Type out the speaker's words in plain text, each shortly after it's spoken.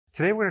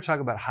Today we're going to talk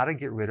about how to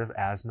get rid of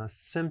asthma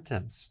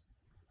symptoms,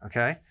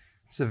 okay?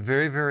 It's a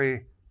very,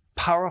 very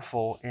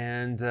powerful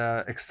and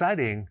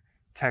exciting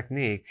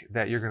technique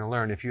that you're going to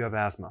learn if you have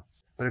asthma.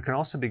 But it can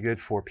also be good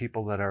for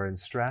people that are in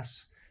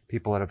stress,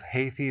 people that have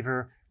hay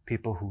fever,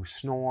 people who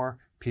snore,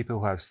 people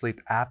who have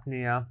sleep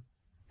apnea,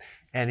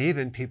 and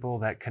even people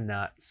that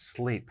cannot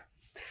sleep.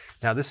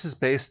 Now, this is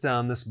based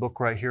on this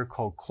book right here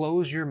called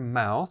Close Your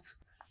Mouth,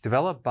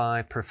 developed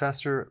by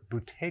Professor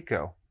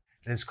Buteyko.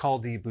 And it's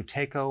called the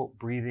Buteyko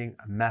breathing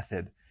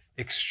method.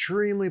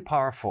 Extremely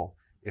powerful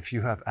if you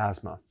have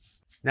asthma.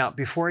 Now,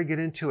 before I get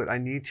into it, I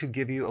need to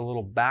give you a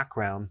little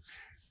background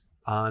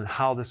on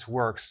how this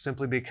works,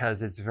 simply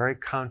because it's very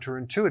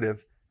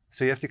counterintuitive.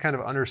 So you have to kind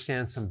of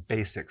understand some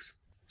basics.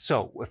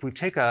 So if we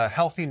take a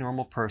healthy,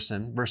 normal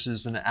person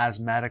versus an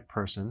asthmatic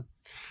person,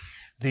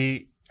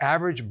 the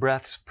average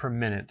breaths per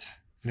minute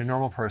in a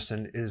normal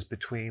person is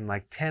between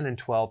like 10 and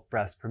 12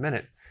 breaths per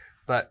minute.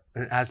 But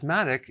an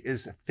asthmatic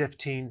is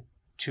 15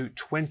 to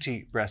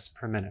 20 breaths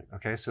per minute,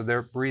 okay? So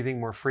they're breathing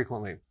more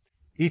frequently.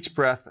 Each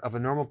breath of a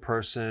normal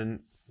person,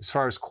 as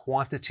far as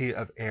quantity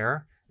of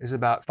air, is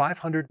about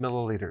 500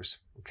 milliliters,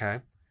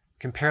 okay?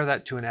 Compare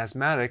that to an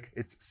asthmatic,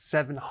 it's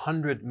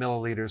 700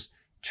 milliliters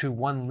to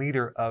 1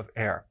 liter of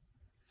air.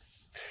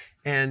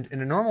 And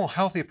in a normal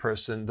healthy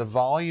person, the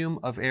volume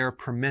of air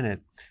per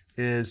minute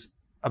is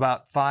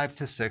about 5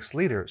 to 6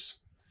 liters.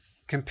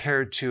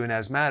 Compared to an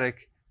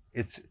asthmatic,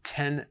 it's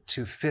 10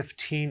 to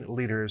 15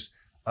 liters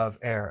of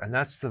air, and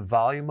that's the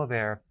volume of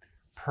air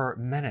per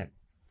minute.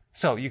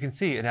 So you can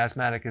see an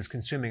asthmatic is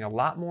consuming a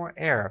lot more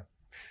air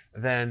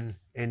than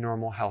a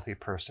normal healthy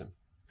person.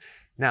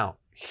 Now,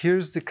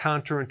 here's the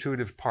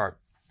counterintuitive part.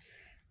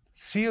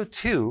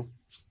 CO2,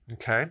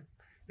 okay,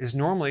 is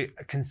normally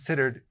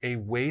considered a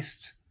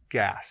waste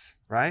gas,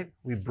 right?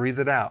 We breathe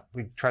it out.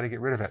 We try to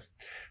get rid of it.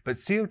 But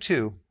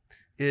CO2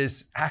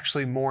 is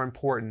actually more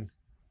important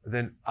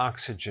than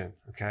oxygen,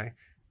 okay?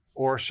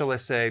 Or shall I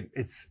say,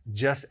 it's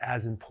just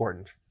as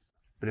important.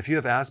 But if you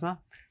have asthma,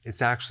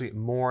 it's actually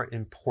more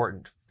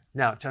important.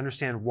 Now, to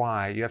understand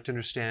why, you have to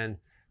understand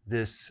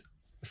this.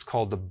 It's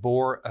called the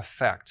Bohr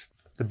effect.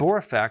 The Bohr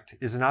effect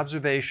is an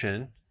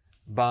observation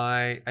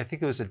by, I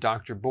think it was a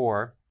Dr.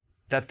 Bohr,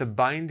 that the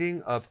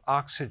binding of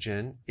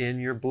oxygen in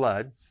your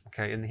blood,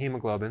 okay, in the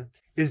hemoglobin,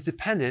 is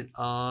dependent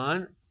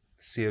on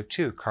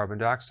CO2, carbon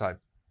dioxide,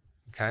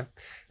 okay?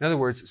 In other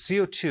words,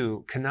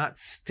 CO2 cannot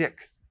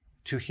stick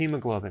to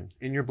hemoglobin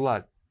in your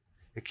blood.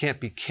 It can't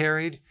be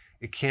carried,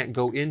 it can't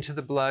go into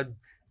the blood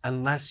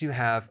unless you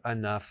have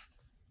enough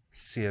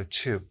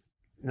CO2.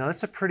 Now,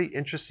 that's a pretty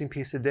interesting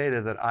piece of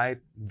data that I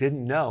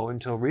didn't know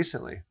until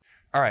recently.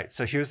 All right,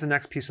 so here's the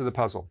next piece of the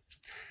puzzle.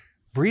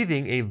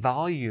 Breathing a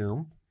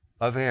volume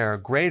of air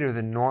greater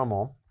than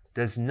normal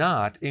does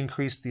not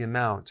increase the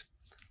amount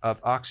of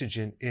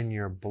oxygen in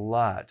your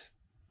blood.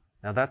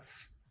 Now,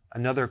 that's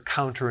another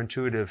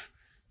counterintuitive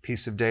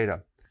piece of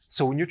data.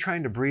 So when you're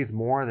trying to breathe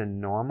more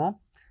than normal,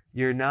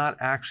 you're not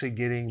actually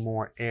getting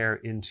more air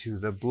into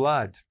the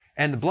blood.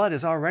 And the blood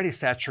is already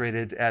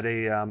saturated at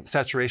a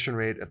saturation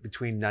rate of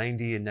between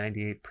 90 and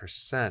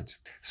 98%.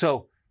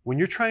 So when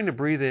you're trying to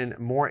breathe in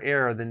more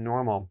air than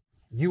normal,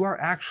 you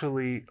are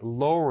actually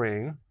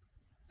lowering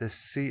the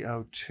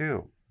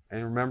CO2.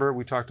 And remember,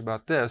 we talked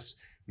about this.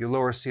 You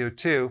lower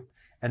CO2,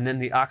 and then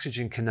the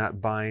oxygen cannot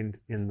bind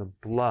in the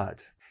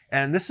blood.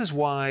 And this is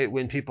why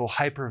when people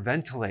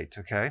hyperventilate,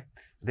 okay,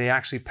 they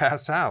actually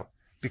pass out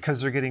because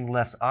they're getting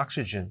less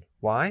oxygen.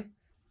 Why?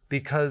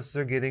 Because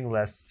they're getting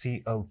less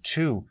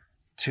CO2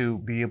 to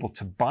be able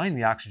to bind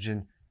the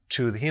oxygen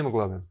to the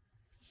hemoglobin.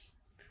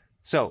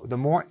 So the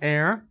more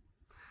air,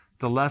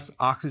 the less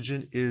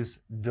oxygen is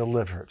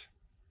delivered.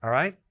 All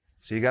right?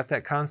 So you got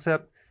that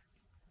concept?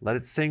 Let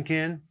it sink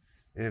in.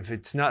 If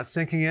it's not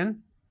sinking in,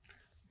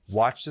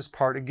 watch this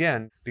part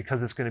again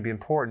because it's going to be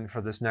important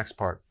for this next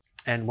part.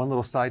 And one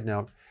little side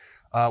note,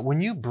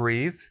 when you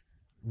breathe,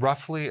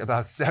 roughly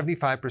about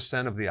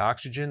 75% of the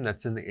oxygen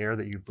that's in the air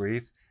that you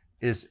breathe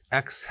is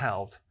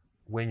exhaled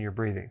when you're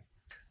breathing.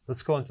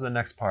 Let's go into the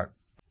next part.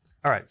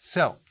 All right,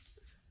 so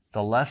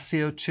the less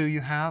CO2 you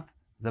have,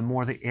 the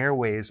more the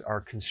airways are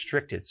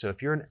constricted. So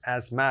if you're an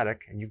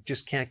asthmatic and you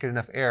just can't get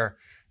enough air,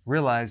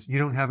 realize you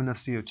don't have enough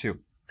CO2.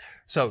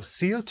 So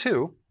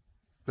CO2,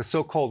 the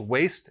so-called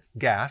waste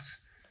gas,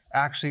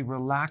 actually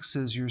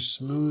relaxes your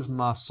smooth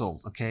muscle,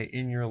 okay,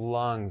 in your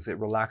lungs. It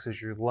relaxes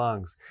your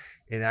lungs.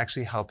 It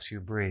actually helps you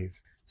breathe.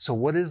 So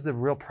what is the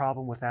real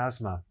problem with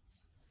asthma?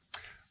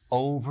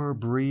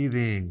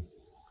 Over-breathing,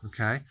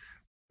 okay?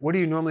 What do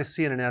you normally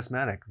see in an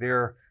asthmatic?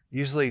 They're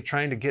usually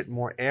trying to get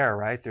more air,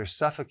 right? They're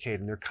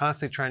suffocating. They're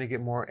constantly trying to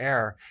get more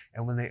air.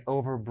 And when they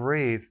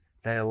over-breathe,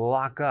 they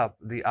lock up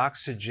the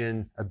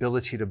oxygen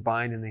ability to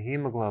bind in the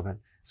hemoglobin.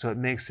 So it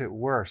makes it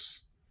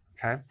worse,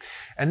 okay?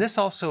 And this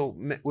also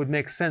would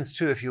make sense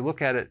too if you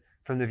look at it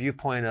from the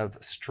viewpoint of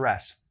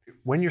stress.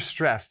 When you're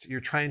stressed,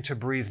 you're trying to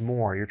breathe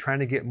more. You're trying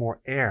to get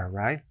more air,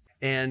 right?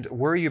 And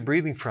where are you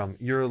breathing from?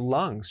 Your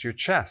lungs, your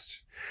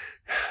chest.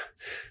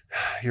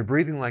 You're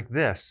breathing like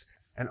this.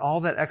 And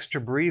all that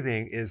extra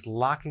breathing is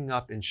locking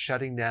up and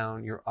shutting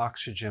down your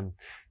oxygen.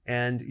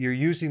 And you're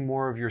using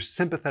more of your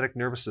sympathetic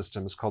nervous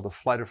system. It's called the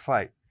flight or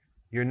fight.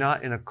 You're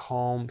not in a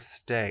calm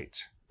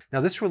state. Now,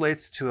 this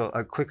relates to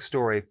a quick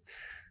story.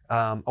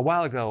 A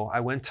while ago, I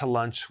went to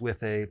lunch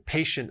with a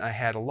patient I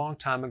had a long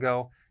time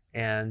ago,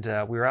 and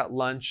we were at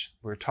lunch,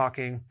 we were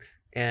talking,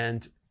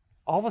 and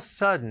all of a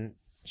sudden,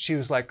 she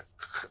was like,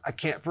 I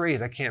can't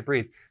breathe, I can't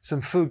breathe. Some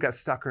food got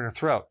stuck in her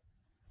throat.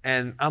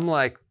 And I'm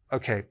like,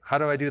 okay, how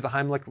do I do the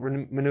Heimlich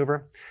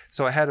maneuver?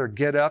 So I had her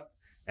get up,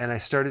 and I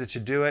started to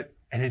do it,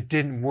 and it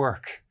didn't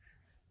work.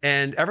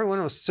 And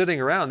everyone was sitting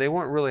around. They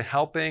weren't really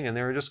helping, and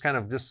they were just kind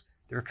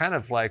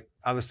of like,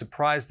 I was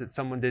surprised that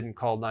someone didn't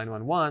call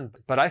 911,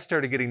 but I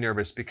started getting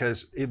nervous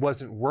because it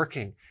wasn't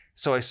working.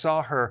 So I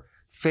saw her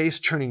face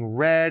turning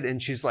red,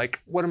 and she's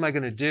like, what am I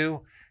going to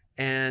do?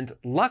 And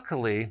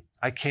luckily,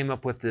 I came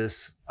up with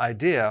this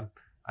idea.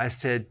 I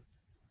said,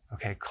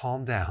 okay,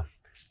 calm down,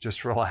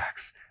 just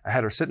relax. I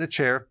had her sit in a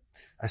chair.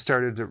 I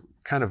started to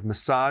kind of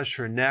massage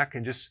her neck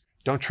and just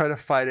don't try to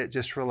fight it,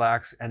 just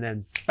relax. And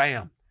then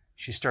bam,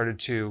 she started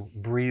to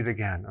breathe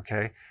again,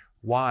 okay?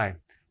 Why?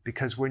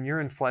 Because when you're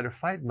in flight or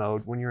fight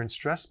mode, when you're in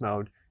stress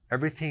mode,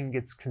 everything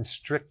gets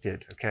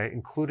constricted, okay?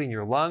 Including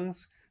your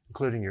lungs,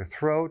 including your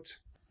throat.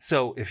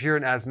 So if you're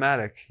an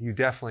asthmatic, you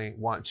definitely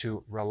want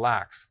to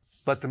relax.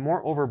 But the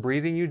more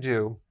overbreathing you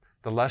do,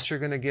 the less you're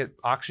going to get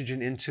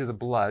oxygen into the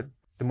blood,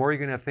 the more you're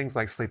going to have things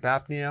like sleep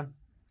apnea,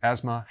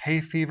 asthma,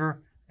 hay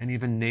fever, and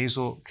even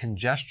nasal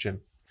congestion.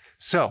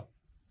 So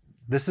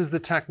this is the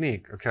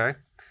technique, okay?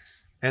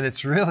 And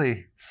it's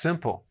really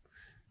simple.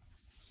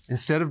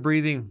 Instead of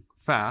breathing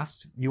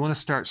fast, you want to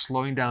start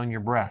slowing down your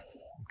breath,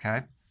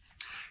 okay?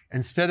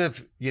 Instead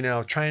of,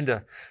 trying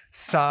to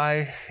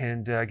sigh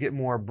and get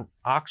more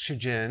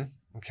oxygen,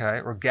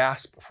 okay, or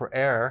gasp for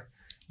air,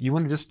 you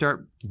want to just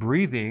start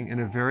breathing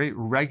in a very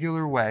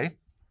regular way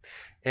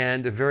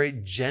and a very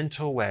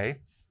gentle way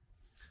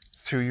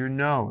through your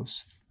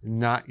nose,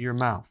 not your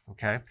mouth,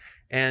 okay?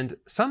 And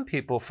some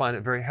people find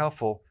it very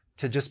helpful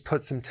to just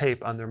put some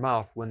tape on their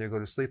mouth when they go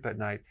to sleep at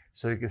night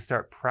so they can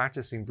start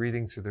practicing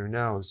breathing through their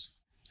nose.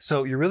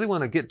 So you really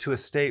want to get to a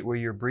state where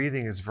your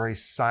breathing is very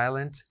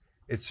silent,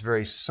 it's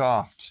very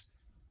soft,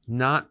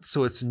 not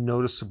so it's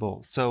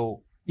noticeable.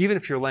 So even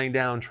if you're laying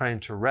down trying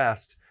to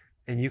rest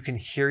and you can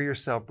hear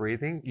yourself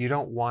breathing, you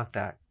don't want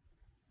that.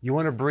 You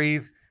want to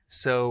breathe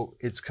so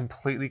it's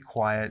completely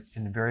quiet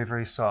and very,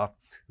 very soft,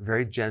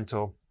 very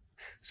gentle.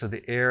 So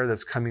the air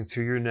that's coming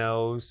through your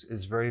nose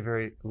is very,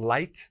 very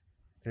light,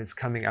 and it's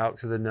coming out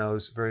through the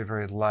nose very,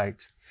 very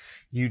light.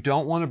 You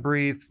don't want to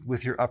breathe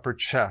with your upper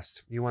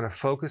chest. You want to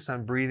focus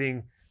on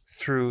breathing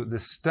through the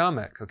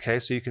stomach, okay?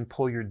 So you can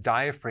pull your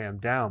diaphragm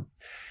down.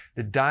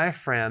 The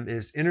diaphragm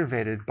is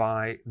innervated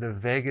by the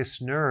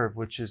vagus nerve,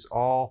 which is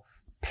all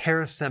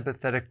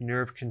parasympathetic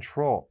nerve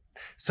control.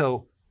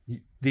 So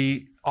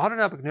the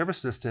autonomic nervous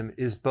system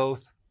is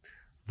both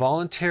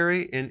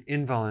voluntary and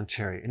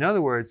involuntary. In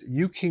other words,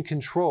 you can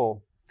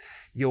control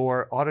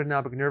your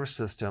autonomic nervous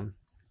system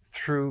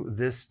through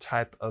this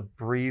type of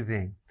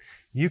breathing.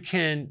 You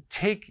can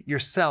take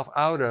yourself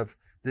out of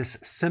this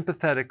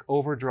sympathetic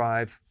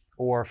overdrive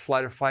or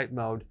flight or fight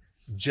mode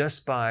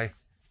just by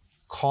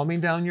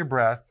calming down your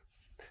breath,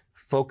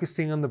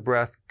 focusing on the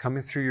breath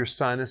coming through your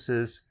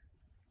sinuses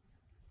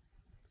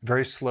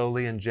very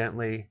slowly and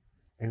gently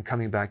and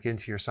coming back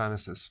into your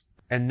sinuses.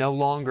 And no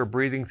longer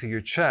breathing through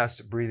your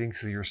chest, breathing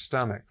through your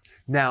stomach.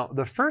 Now,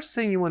 the first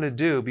thing you want to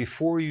do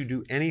before you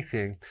do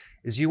anything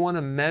is you want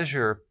to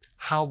measure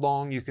how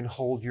long you can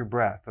hold your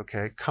breath,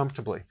 okay,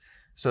 comfortably.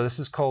 So this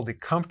is called the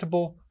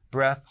comfortable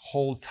breath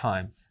hold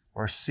time,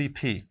 or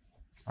CP,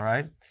 all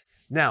right?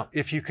 Now,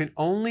 if you can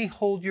only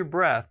hold your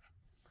breath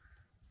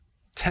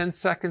 10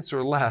 seconds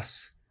or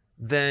less,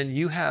 then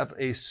you have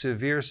a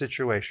severe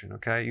situation,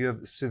 okay? You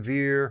have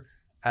severe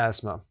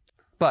asthma.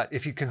 But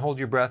if you can hold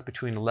your breath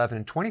between 11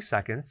 and 20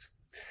 seconds,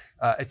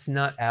 it's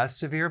not as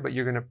severe, but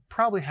you're going to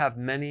probably have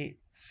many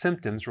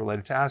symptoms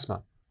related to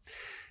asthma.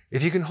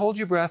 If you can hold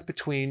your breath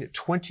between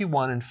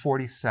 21 and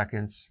 40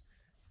 seconds,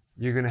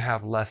 you're going to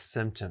have less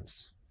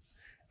symptoms.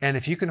 And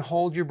if you can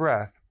hold your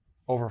breath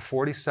over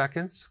 40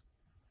 seconds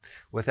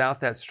without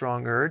that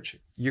strong urge,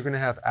 you're going to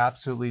have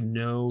absolutely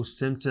no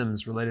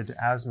symptoms related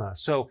to asthma.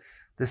 So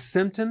the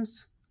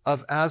symptoms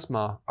of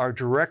asthma are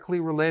directly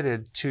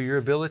related to your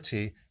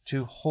ability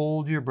to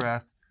hold your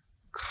breath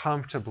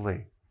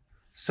comfortably.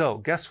 So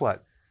guess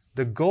what?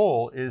 The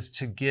goal is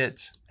to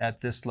get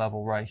at this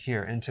level right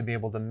here and to be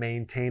able to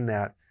maintain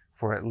that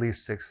for at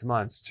least 6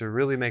 months to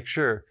really make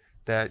sure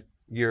that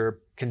your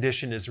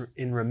condition is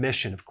in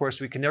remission. Of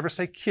course, we can never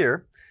say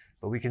cure,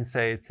 but we can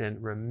say it's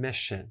in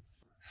remission.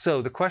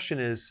 So the question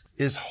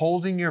is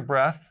holding your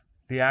breath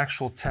the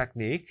actual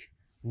technique?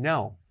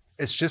 No,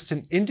 it's just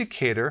an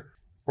indicator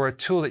or a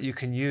tool that you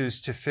can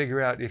use to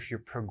figure out if you're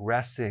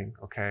progressing,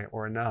 okay,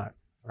 or not,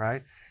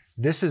 right?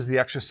 This is the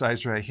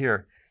exercise right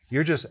here.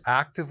 You're just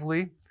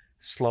actively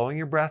slowing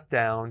your breath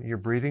down. You're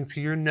breathing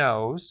through your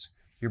nose.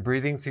 You're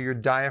breathing through your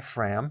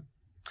diaphragm.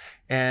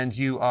 And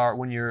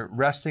when you're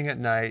resting at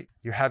night,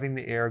 you're having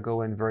the air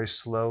go in very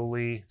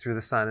slowly through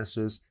the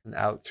sinuses and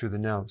out through the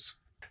nose.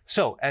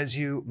 So as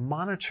you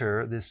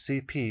monitor this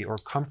CP, or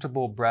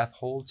comfortable breath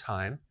hold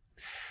time,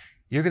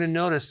 you're going to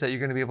notice that you're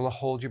going to be able to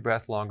hold your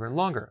breath longer and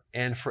longer.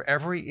 And for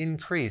every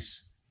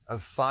increase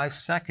of 5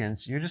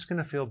 seconds, you're just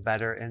going to feel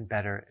better and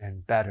better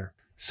and better.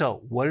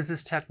 So what is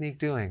this technique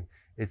doing?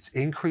 It's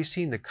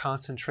increasing the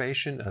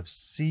concentration of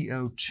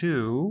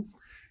CO2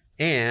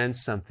 and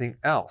something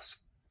else.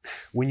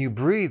 When you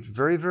breathe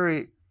very,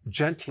 very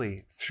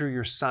gently through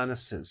your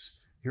sinuses,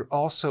 you're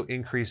also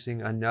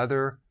increasing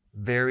another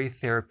very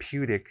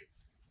therapeutic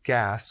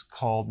gas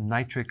called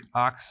nitric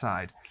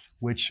oxide,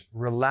 which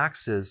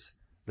relaxes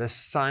the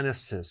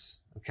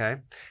sinuses, okay?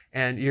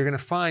 And you're going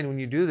to find when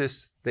you do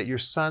this that your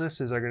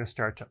sinuses are going to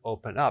start to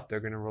open up. They're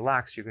going to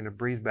relax. You're going to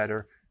breathe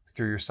better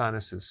through your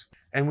sinuses.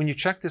 And when you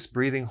check this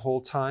breathing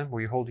hold time,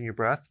 where you're holding your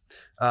breath,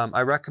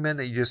 I recommend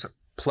that you just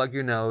plug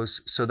your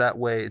nose so that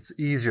way it's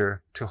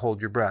easier to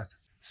hold your breath.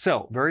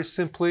 So very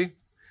simply,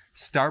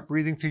 start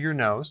breathing through your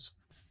nose.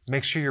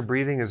 Make sure your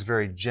breathing is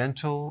very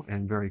gentle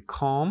and very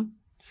calm.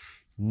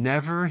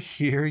 Never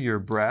hear your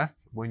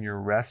breath when you're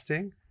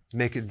resting.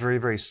 Make it very,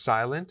 very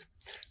silent.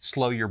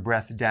 Slow your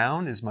breath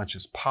down as much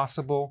as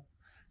possible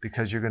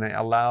because you're going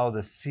to allow the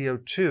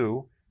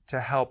CO2 to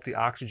help the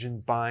oxygen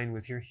bind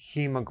with your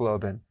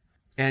hemoglobin.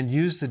 And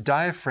use the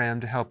diaphragm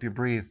to help you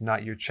breathe,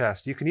 not your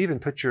chest. You can even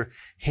put your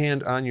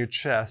hand on your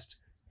chest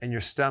and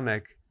your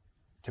stomach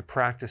to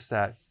practice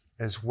that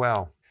as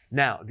well.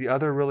 Now, the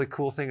other really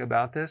cool thing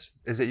about this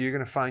is that you're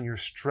going to find your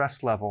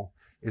stress level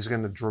is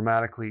going to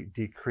dramatically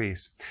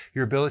decrease.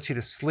 Your ability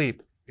to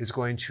sleep is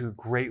going to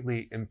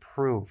greatly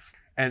improve.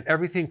 And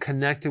everything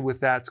connected with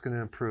that's going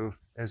to improve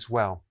as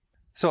well.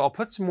 So I'll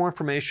put some more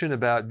information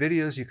about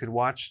videos you could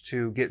watch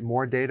to get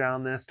more data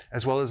on this,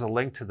 as well as a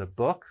link to the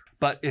book.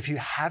 But if you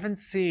haven't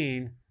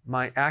seen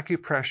my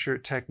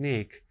acupressure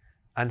technique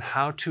on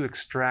how to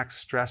extract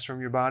stress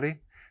from your body,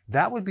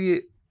 that would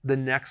be the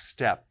next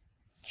step.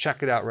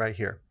 Check it out right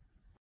here.